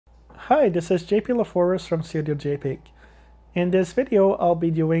Hi, this is JP LaForest from Studio JPEG. In this video, I'll be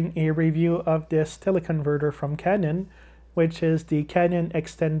doing a review of this teleconverter from Canon, which is the Canon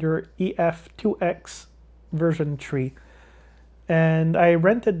Extender EF2X version 3. And I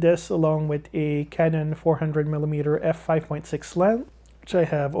rented this along with a Canon 400mm f5.6 lens, which I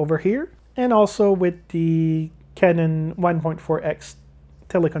have over here, and also with the Canon 1.4x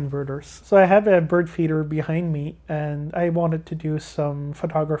teleconverters. So I have a bird feeder behind me and I wanted to do some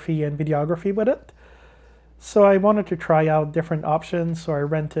photography and videography with it. So I wanted to try out different options, so I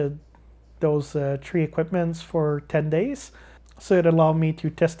rented those three equipments for 10 days. So it allowed me to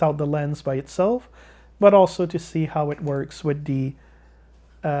test out the lens by itself, but also to see how it works with the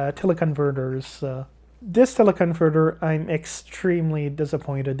teleconverters. This teleconverter I'm extremely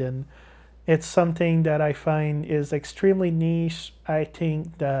disappointed in. It's something that I find is extremely niche. I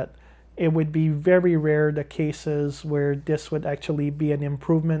think that it would be very rare the cases where this would actually be an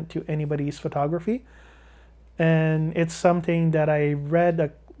improvement to anybody's photography. And it's something that I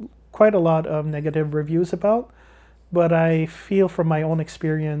read quite a lot of negative reviews about, but I feel from my own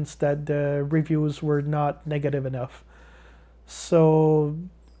experience that the reviews were not negative enough. So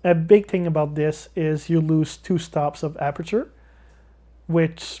a big thing about this is you lose 2 stops of aperture,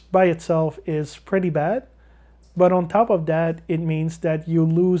 which by itself is pretty bad. But on top of that, it means that you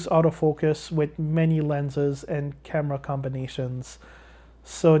lose autofocus with many lenses and camera combinations.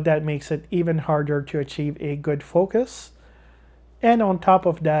 So that makes it even harder to achieve a good focus. And on top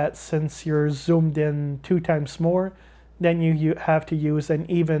of that, since you're zoomed in 2 times more, then you have to use an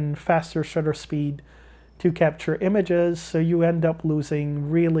even faster shutter speed to capture images. So you end up losing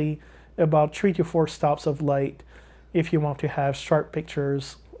really about 3 to 4 stops of light if you want to have sharp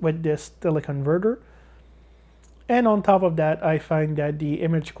pictures with this teleconverter. And on top of that, I find that the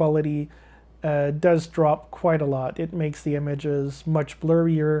image quality does drop quite a lot. It makes the images much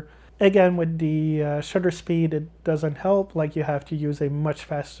blurrier. Again, with the shutter speed, it doesn't help. Like, you have to use a much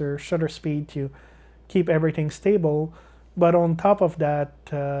faster shutter speed to keep everything stable. But on top of that,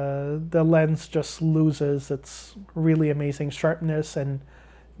 the lens just loses its really amazing sharpness and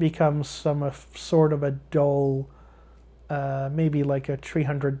becomes sort of a dull, maybe like a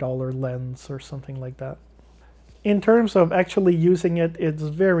 $300 lens or something like that. In terms of actually using it, it's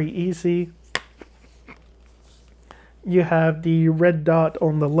very easy. You have the red dot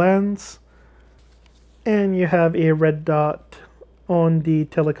on the lens, and you have a red dot on the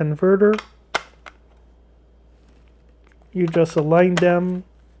teleconverter. You just align them,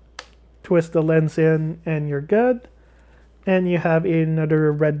 twist the lens in, and you're good. And you have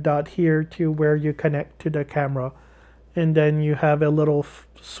another red dot here to where you connect to the camera. And then you have a little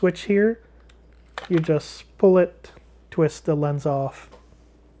switch here. You just pull it, twist the lens off.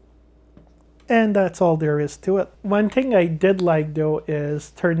 And that's all there is to it. One thing I did like though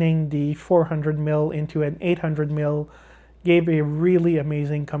is turning the 400mm into an 800mm gave a really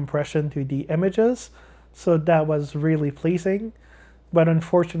amazing compression to the images. So that was really pleasing. But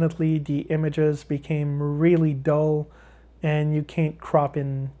unfortunately, the images became really dull and you can't crop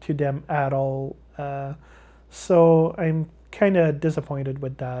into them at all. So I'm kind of disappointed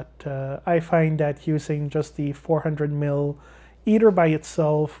with that. I find that using just the 400mm either by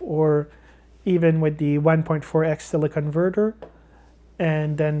itself or even with the 1.4x teleconverter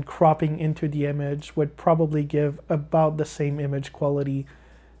and then cropping into the image would probably give about the same image quality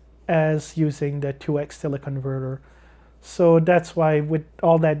as using the 2x teleconverter. So that's why, with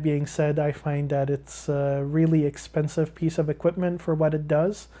all that being said, I find that it's a really expensive piece of equipment for what it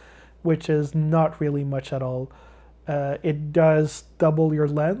does, which is not really much at all. It does double your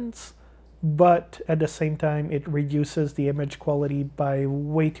lens, but at the same time it reduces the image quality by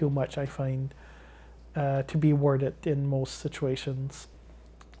way too much, I find, to be worth it in most situations.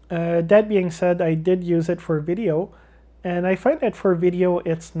 That being said, I did use it for video, and I find that for video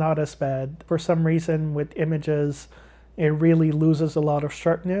it's not as bad. For some reason with images it really loses a lot of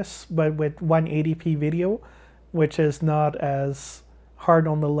sharpness, but with 180p video, which is not as hard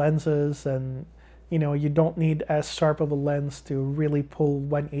on the lenses, and you know, you don't need as sharp of a lens to really pull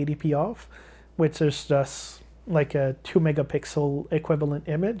 180p off, which is just like a 2 megapixel equivalent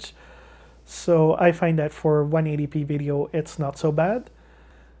image. So I find that for 180p video it's not so bad.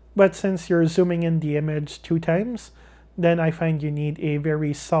 But since you're zooming in the image 2 times, then I find you need a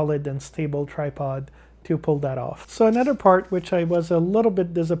very solid and stable tripod to pull that off. So another part which I was a little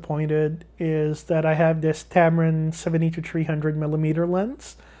bit disappointed is that I have this Tamron 70-300mm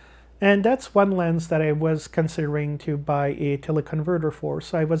lens. And that's one lens that I was considering to buy a teleconverter for.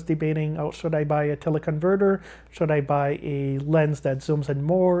 So I was debating, oh, should I buy a teleconverter? Should I buy a lens that zooms in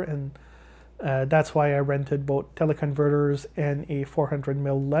more? And That's why I rented both teleconverters and a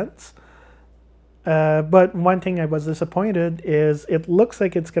 400mm lens. But one thing I was disappointed is it looks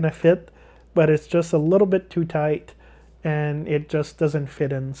like it's going to fit, but it's just a little bit too tight and it just doesn't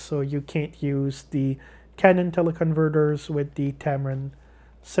fit in. So you can't use the Canon teleconverters with the Tamron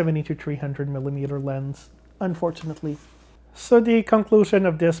 70 to 300mm lens, unfortunately. So the conclusion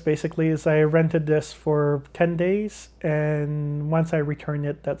of this basically is I rented this for 10 days, and once I return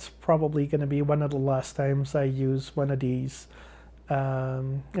it, that's probably going to be one of the last times I use one of these.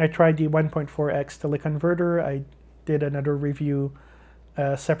 I tried the 1.4x teleconverter. I did another review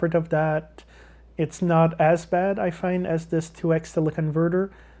separate of that. It's not as bad, I find, as this 2x teleconverter,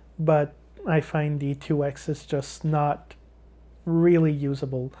 but I find the 2x is just not really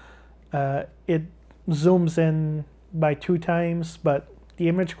usable. It zooms in by 2 times, but the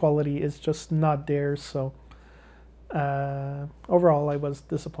image quality is just not there. So overall, I was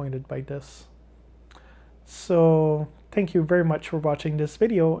disappointed by this. So thank you very much for watching this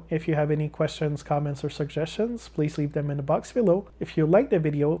video. If you have any questions, comments, or suggestions, please leave them in the box below. If you liked the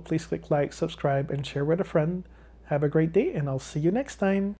video, please click like, subscribe, and share with a friend. Have a great day, and I'll see you next time.